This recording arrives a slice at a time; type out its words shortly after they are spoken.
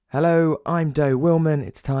Hello, I'm Doe Willman.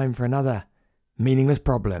 It's time for another meaningless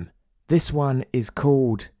problem. This one is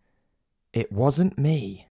called It Wasn't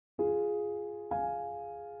Me.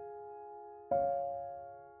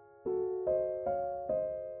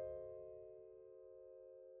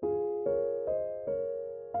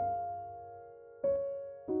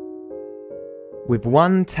 With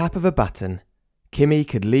one tap of a button, Kimmy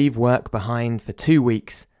could leave work behind for 2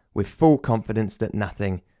 weeks with full confidence that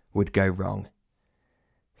nothing would go wrong.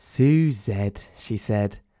 Suzette, she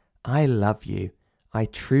said, I love you. I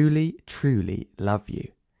truly, truly love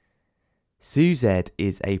you. Suzette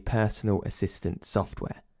is a personal assistant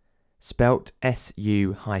software. Spelt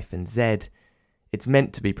S-U-Z. It's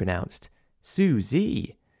meant to be pronounced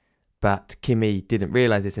Susie. But Kimmy didn't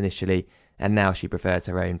realise this initially, and now she prefers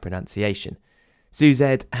her own pronunciation.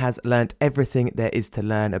 Suzette has learnt everything there is to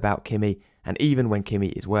learn about Kimmy, and even when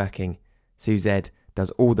Kimmy is working, Suzette does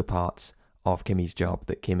all the parts of Kimmy's job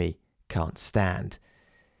that Kimmy can't stand.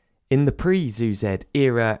 In the pre-Suzette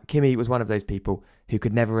era, Kimmy was one of those people who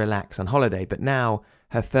could never relax on holiday, but now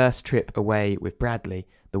her first trip away with Bradley,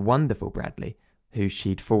 the wonderful Bradley, who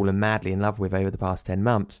she'd fallen madly in love with over the past 10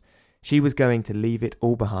 months, she was going to leave it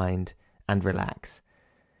all behind and relax.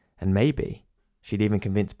 And maybe she'd even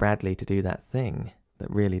convince Bradley to do that thing that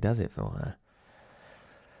really does it for her.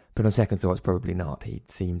 But on second thoughts, probably not. He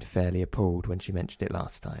seemed fairly appalled when she mentioned it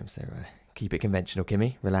last time, so keep it conventional,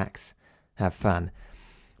 Kimmy. Relax. Have fun.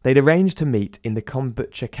 They'd arranged to meet in the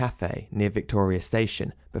Kombucha Cafe near Victoria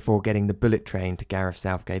Station before getting the bullet train to Gareth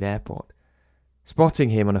Southgate Airport. Spotting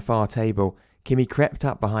him on a far table, Kimmy crept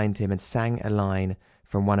up behind him and sang a line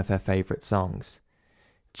from one of her favourite songs.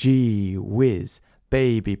 Gee whiz,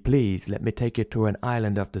 baby, please, let me take you to an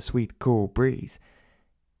island of the sweet cool breeze.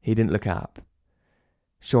 He didn't look up.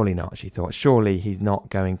 Surely not, she thought. Surely he's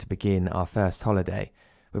not going to begin our first holiday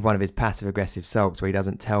with one of his passive-aggressive sulks where he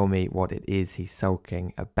doesn't tell me what it is he's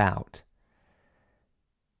sulking about.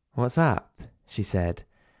 What's up? She said.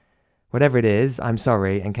 Whatever it is, I'm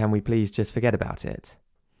sorry, and can we please just forget about it?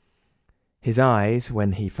 His eyes,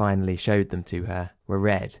 when he finally showed them to her, were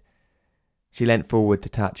red. She leant forward to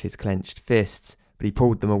touch his clenched fists, but he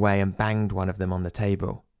pulled them away and banged one of them on the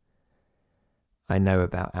table. I know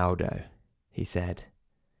about Aldo, he said.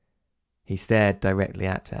 He stared directly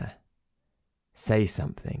at her. Say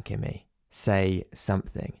something, Kimmy. Say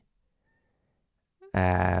something.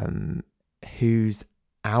 Who's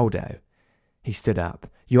Aldo? He stood up.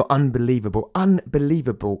 You're unbelievable,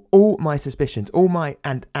 unbelievable. All my suspicions, all my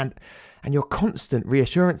and your constant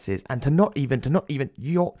reassurances, and to not even,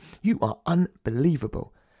 you are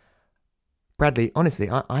unbelievable. Bradley, honestly,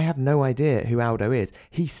 I have no idea who Aldo is.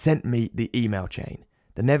 He sent me the email chain.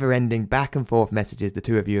 The never-ending back and forth messages the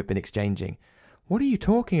two of you have been exchanging. What are you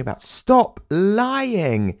talking about? Stop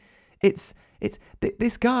lying! It's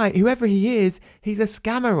this guy, whoever he is, he's a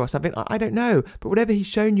scammer or something. I don't know, but whatever he's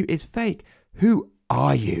shown you is fake. Who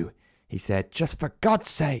are you? He said, just for God's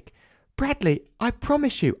sake. Bradley, I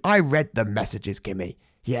promise you, I read the messages, Kimmy.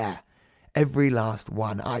 Yeah, every last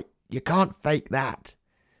one. You can't fake that.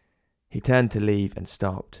 He turned to leave and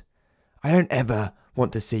stopped. I don't ever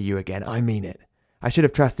want to see you again. I mean it. I should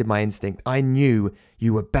have trusted my instinct. I knew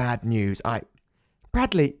you were bad news.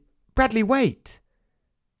 Bradley, wait.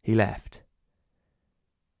 He left.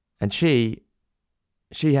 And she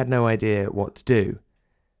had no idea what to do.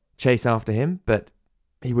 Chase after him, but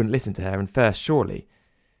he wouldn't listen to her, and first, surely,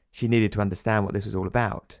 she needed to understand what this was all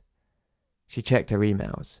about. She checked her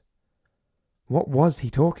emails. What was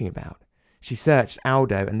he talking about? She searched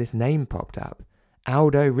Aldo, and this name popped up.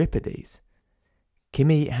 Aldo Rippides.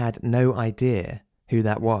 Kimmy had no idea who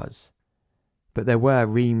that was. But there were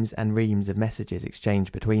reams and reams of messages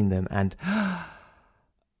exchanged between them, and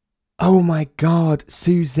oh my God,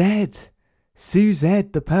 Suzette!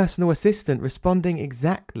 Suzette, the personal assistant, responding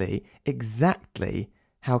exactly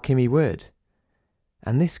how Kimmy would.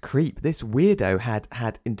 And this creep, this weirdo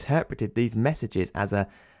had interpreted these messages as a,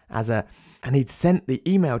 and he'd sent the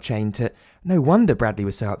email chain to, no wonder Bradley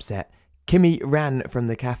was so upset. Kimmy ran from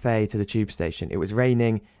the cafe to the tube station. It was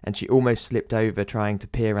raining, and she almost slipped over trying to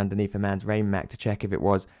peer underneath a man's rain mac to check if it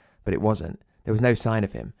was, but it wasn't. There was no sign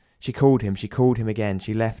of him. She called him again.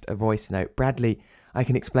 She left a voice note. Bradley, I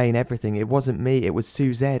can explain everything. It wasn't me. It was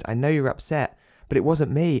Suzette. I know you're upset, but it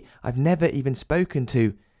wasn't me. I've never even spoken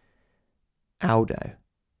to Aldo.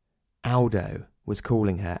 Aldo was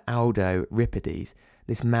calling her. Aldo Rippides.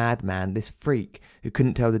 This madman, this freak who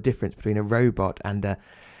couldn't tell the difference between a robot and a...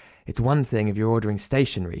 It's one thing if you're ordering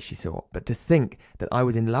stationery, she thought, but to think that I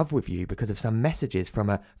was in love with you because of some messages from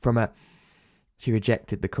a... She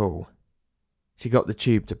rejected the call. She got the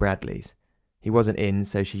tube to Bradley's. He wasn't in,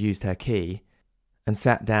 so she used her key. and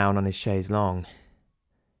sat down on his chaise longue.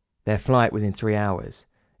 Their flight was in 3 hours.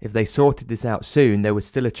 If they sorted this out soon, there was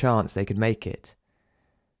still a chance they could make it.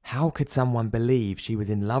 How could someone believe she was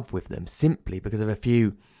in love with them simply because of a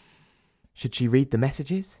few... Should she read the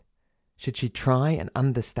messages? Should she try and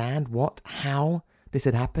understand how this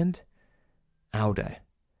had happened? Aldo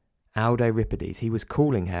Rippides, he was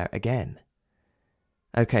calling her again.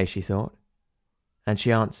 Okay, she thought, and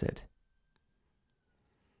she answered.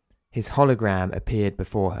 His hologram appeared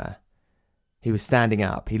before her. He was standing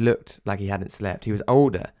up. He looked like he hadn't slept. He was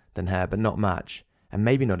older than her, but not much, and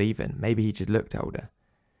maybe not even. Maybe he just looked older.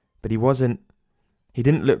 But he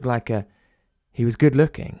didn't look like he was good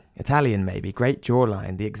looking. Italian maybe, great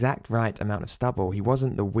jawline, the exact right amount of stubble. He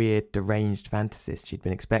wasn't the weird, deranged fantasist she'd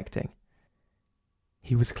been expecting.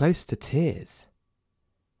 He was close to tears.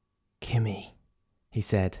 Kimmy, he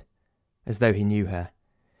said, as though he knew her.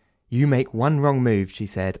 You make one wrong move, she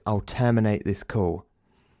said, I'll terminate this call.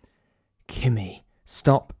 Kimmy,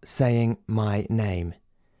 stop saying my name.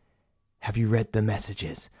 Have you read the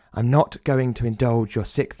messages? I'm not going to indulge your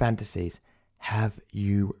sick fantasies. Have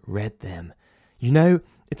you read them? You know,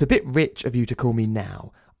 it's a bit rich of you to call me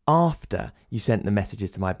now, after you sent the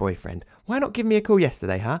messages to my boyfriend. Why not give me a call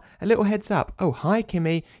yesterday, huh? A little heads up. Oh, hi,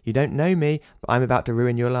 Kimmy. You don't know me, but I'm about to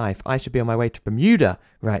ruin your life. I should be on my way to Bermuda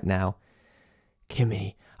right now.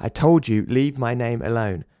 Kimmy, I told you, leave my name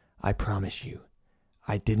alone. I promise you,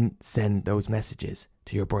 I didn't send those messages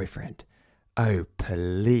to your boyfriend. Oh,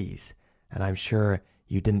 please. And I'm sure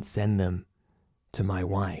you didn't send them to my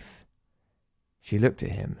wife. She looked at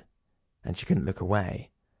him, and she couldn't look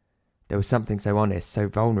away. There was something so honest, so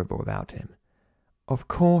vulnerable about him. Of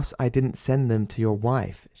course I didn't send them to your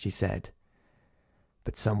wife, she said.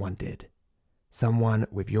 But someone did. Someone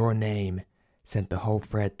with your name sent the whole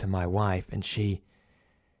thread to my wife, and she's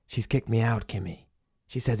kicked me out, Kimmy.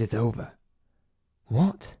 She says it's over.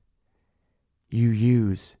 What? You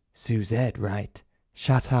use Suzette, right?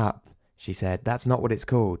 Shut up, she said. That's not what it's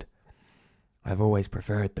called. I've always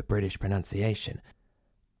preferred the British pronunciation.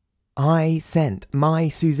 I sent my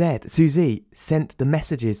Suzette. Susie sent the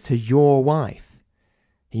messages to your wife.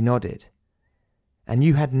 He nodded. And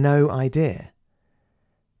you had no idea?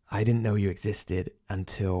 I didn't know you existed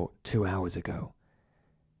until 2 hours ago.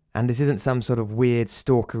 And this isn't some sort of weird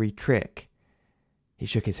stalkery trick. He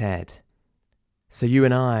shook his head. So you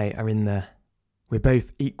and I are we're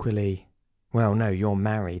both equally... Well, no, you're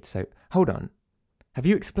married, so... Hold on. Have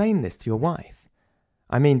you explained this to your wife?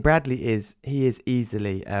 I mean, Bradley is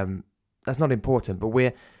easily... That's not important,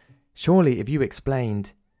 but surely if you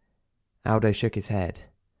explained... Aldo shook his head.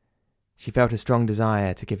 She felt a strong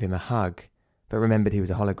desire to give him a hug, but remembered he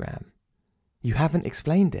was a hologram. You haven't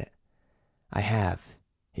explained it. I have,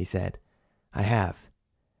 he said. I have.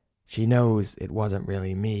 She knows it wasn't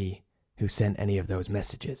really me who sent any of those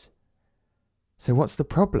messages. So what's the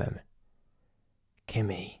problem?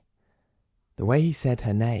 Kimmy. The way he said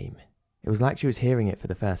her name, it was like she was hearing it for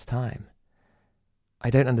the first time.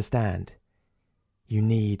 I don't understand. You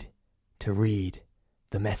need to read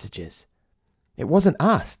the messages. It wasn't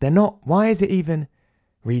us. They're not. Why is it even?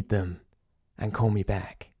 Read them and call me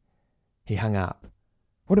back. He hung up.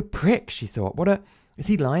 What a prick, she thought. Is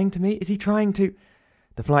he lying to me? Is he trying to...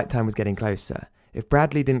 The flight time was getting closer. If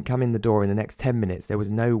Bradley didn't come in the door in the next 10 minutes, there was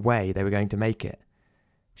no way they were going to make it.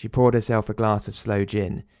 She poured herself a glass of sloe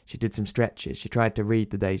gin. She did some stretches. She tried to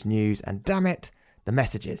read the day's news, and damn it, the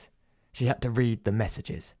messages. She had to read the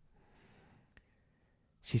messages.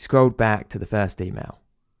 She scrolled back to the first email.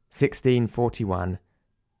 1641,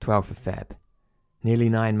 12th of Feb. Nearly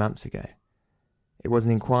 9 months ago. It was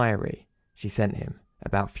an inquiry she sent him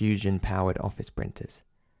about fusion-powered office printers.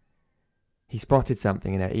 He spotted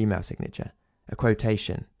something in her email signature, a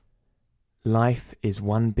quotation. Life is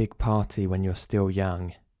one big party when you're still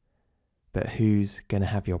young, but who's going to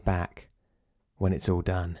have your back when it's all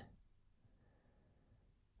done?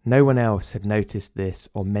 No one else had noticed this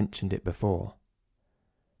or mentioned it before,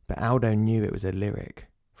 but Aldo knew it was a lyric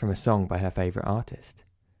from a song by her favourite artist.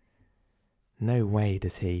 No way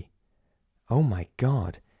does he... Oh my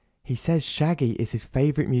God, he says Shaggy is his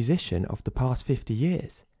favourite musician of the past 50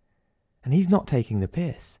 years. And he's not taking the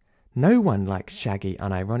piss. No one likes Shaggy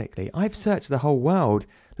unironically. I've searched the whole world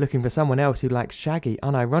looking for someone else who likes Shaggy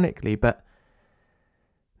unironically, but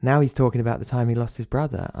now he's talking about the time he lost his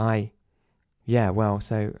brother. Yeah, well,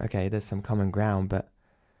 so, okay, there's some common ground, but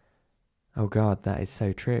oh God, that is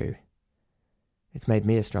so true. It's made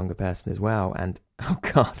me a stronger person as well, and oh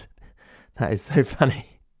God, that is so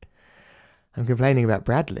funny. I'm complaining about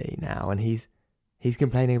Bradley now, and he's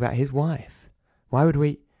complaining about his wife. Why would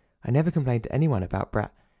we... I never complained to anyone about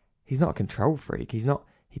Brad. He's not a control freak. He's not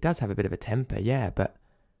he does have a bit of a temper, yeah, but...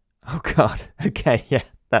 Oh, God. Okay, yeah,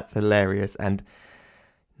 that's hilarious. And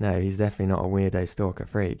no, he's definitely not a weirdo stalker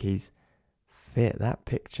freak. He's fit. That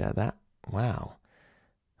picture, that... Wow.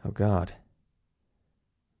 Oh, God.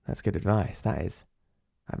 That's good advice. That is...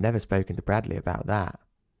 I've never spoken to Bradley about that.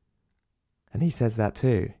 And he says that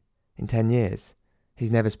too. In 10 years, he's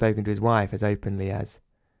never spoken to his wife as openly as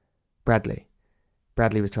Bradley.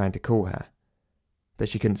 Bradley was trying to call her, but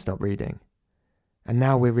she couldn't stop reading. And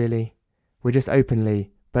now we're just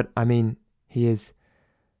openly, but I mean, he is,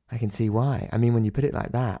 I can see why. I mean, when you put it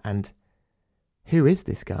like that, and who is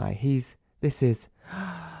this guy? This is,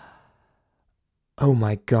 oh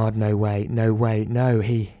my God, no way, no,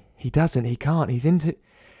 he doesn't, he can't, he's into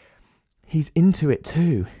it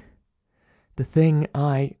too. The thing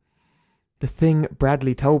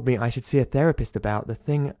Bradley told me I should see a therapist about, the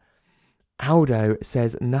thing Aldo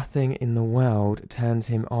says nothing in the world turns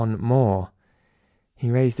him on more. He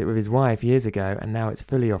raised it with his wife years ago, and now it's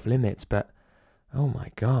fully off limits, but oh my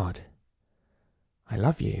God. I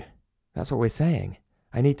love you. That's what we're saying.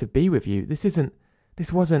 I need to be with you. This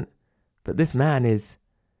wasn't, but this man is...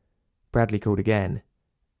 Bradley called again.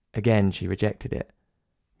 Again, she rejected it.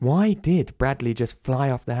 Why did Bradley just fly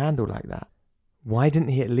off the handle like that? Why didn't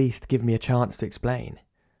he at least give me a chance to explain?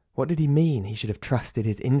 What did he mean he should have trusted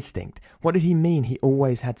his instinct? What did he mean he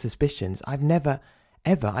always had suspicions? I've never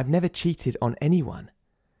cheated on anyone.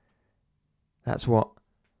 That's what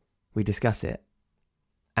we discuss it.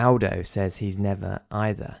 Aldo says he's never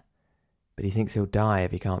either, but he thinks he'll die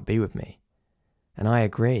if he can't be with me. And I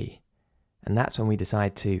agree. And that's when we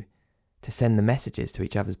decide to send the messages to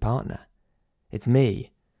each other's partner. It's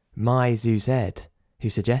me, my Zuzed, who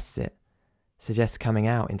suggests coming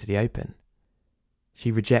out into the open. She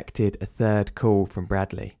rejected a third call from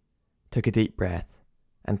Bradley, took a deep breath,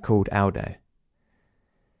 and called Aldo.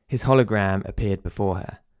 His hologram appeared before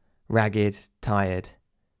her, ragged, tired,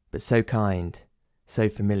 but so kind, so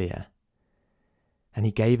familiar. And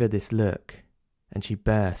he gave her this look, and she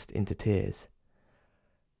burst into tears.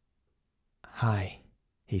 "Hi,"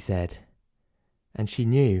 he said. And she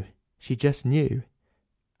knew, she just knew.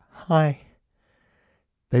 "Hi."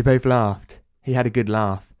 They both laughed. He had a good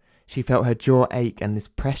laugh. She felt her jaw ache and this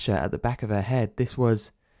pressure at the back of her head. This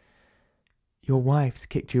was... Your wife's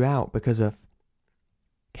kicked you out because of...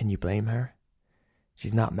 Can you blame her?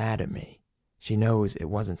 She's not mad at me. She knows it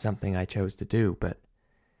wasn't something I chose to do, but...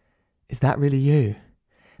 Is that really you?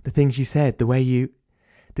 The things you said, the way you...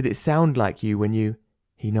 Did it sound like you when you...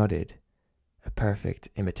 He nodded. A perfect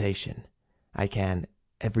imitation. I can,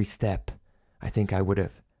 every step, I think I would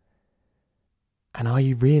have. And are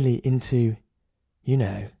you really into... You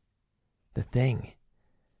know... The thing?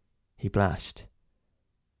 He blushed.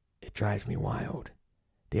 It drives me wild.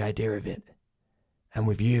 The idea of it. And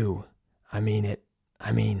with you,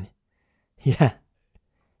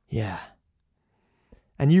 yeah.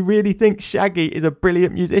 And you really think Shaggy is a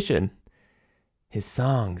brilliant musician? His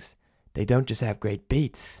songs, they don't just have great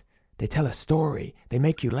beats. They tell a story. They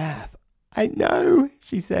make you laugh. I know,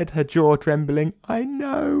 she said, her jaw trembling. I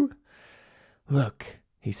know. Look,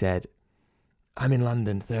 he said. I'm in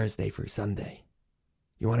London Thursday through Sunday.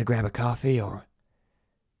 You want to grab a coffee or...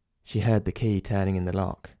 She heard the key turning in the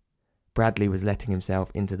lock. Bradley was letting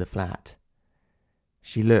himself into the flat.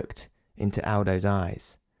 She looked into Aldo's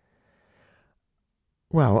eyes.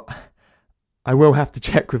 Well, I will have to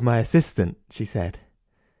check with my assistant, she said.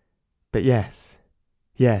 But yes,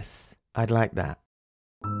 I'd like that.